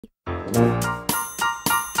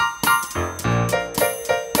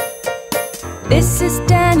This is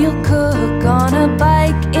Daniel Cook on a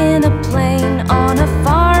bike, in a plane, on a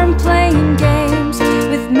farm playing games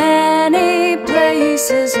with many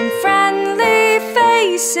places and friendly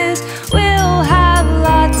faces. We'll have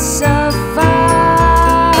lots of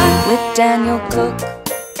fun with Daniel Cook.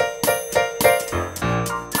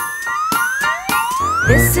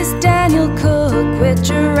 This is Daniel Cook with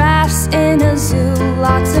giraffes in a zoo.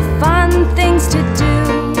 Lots of fun things to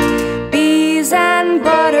do. Bees and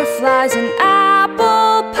butterflies and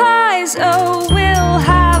apple pies. Oh, we'll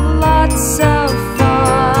have lots of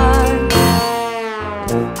fun.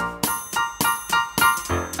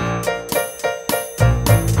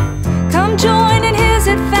 Come join in his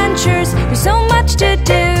adventures. There's so much to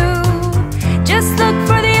do. Just look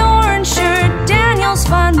for the orange shirt. Daniel's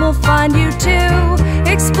Fun will find you too.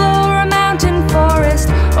 Explore a mountain forest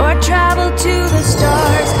or travel to the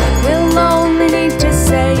stars. We'll only need to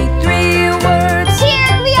say 3 words.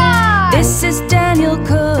 Here we are! This is Daniel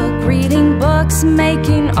Cook, reading books,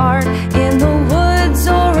 making art in the woods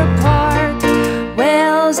or a park.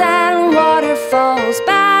 Whales and waterfalls,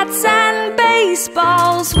 bats and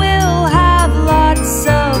baseballs. We'll have lots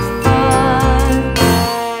of fun.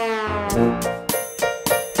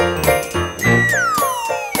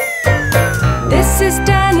 This is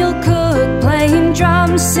Daniel Cook, playing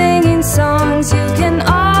drums, singing songs. You can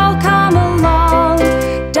all come along.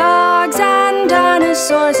 Dogs and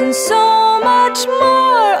dinosaurs and so much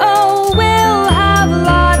more. Oh, we'll have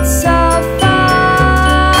lots of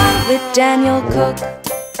fun with Daniel Cook.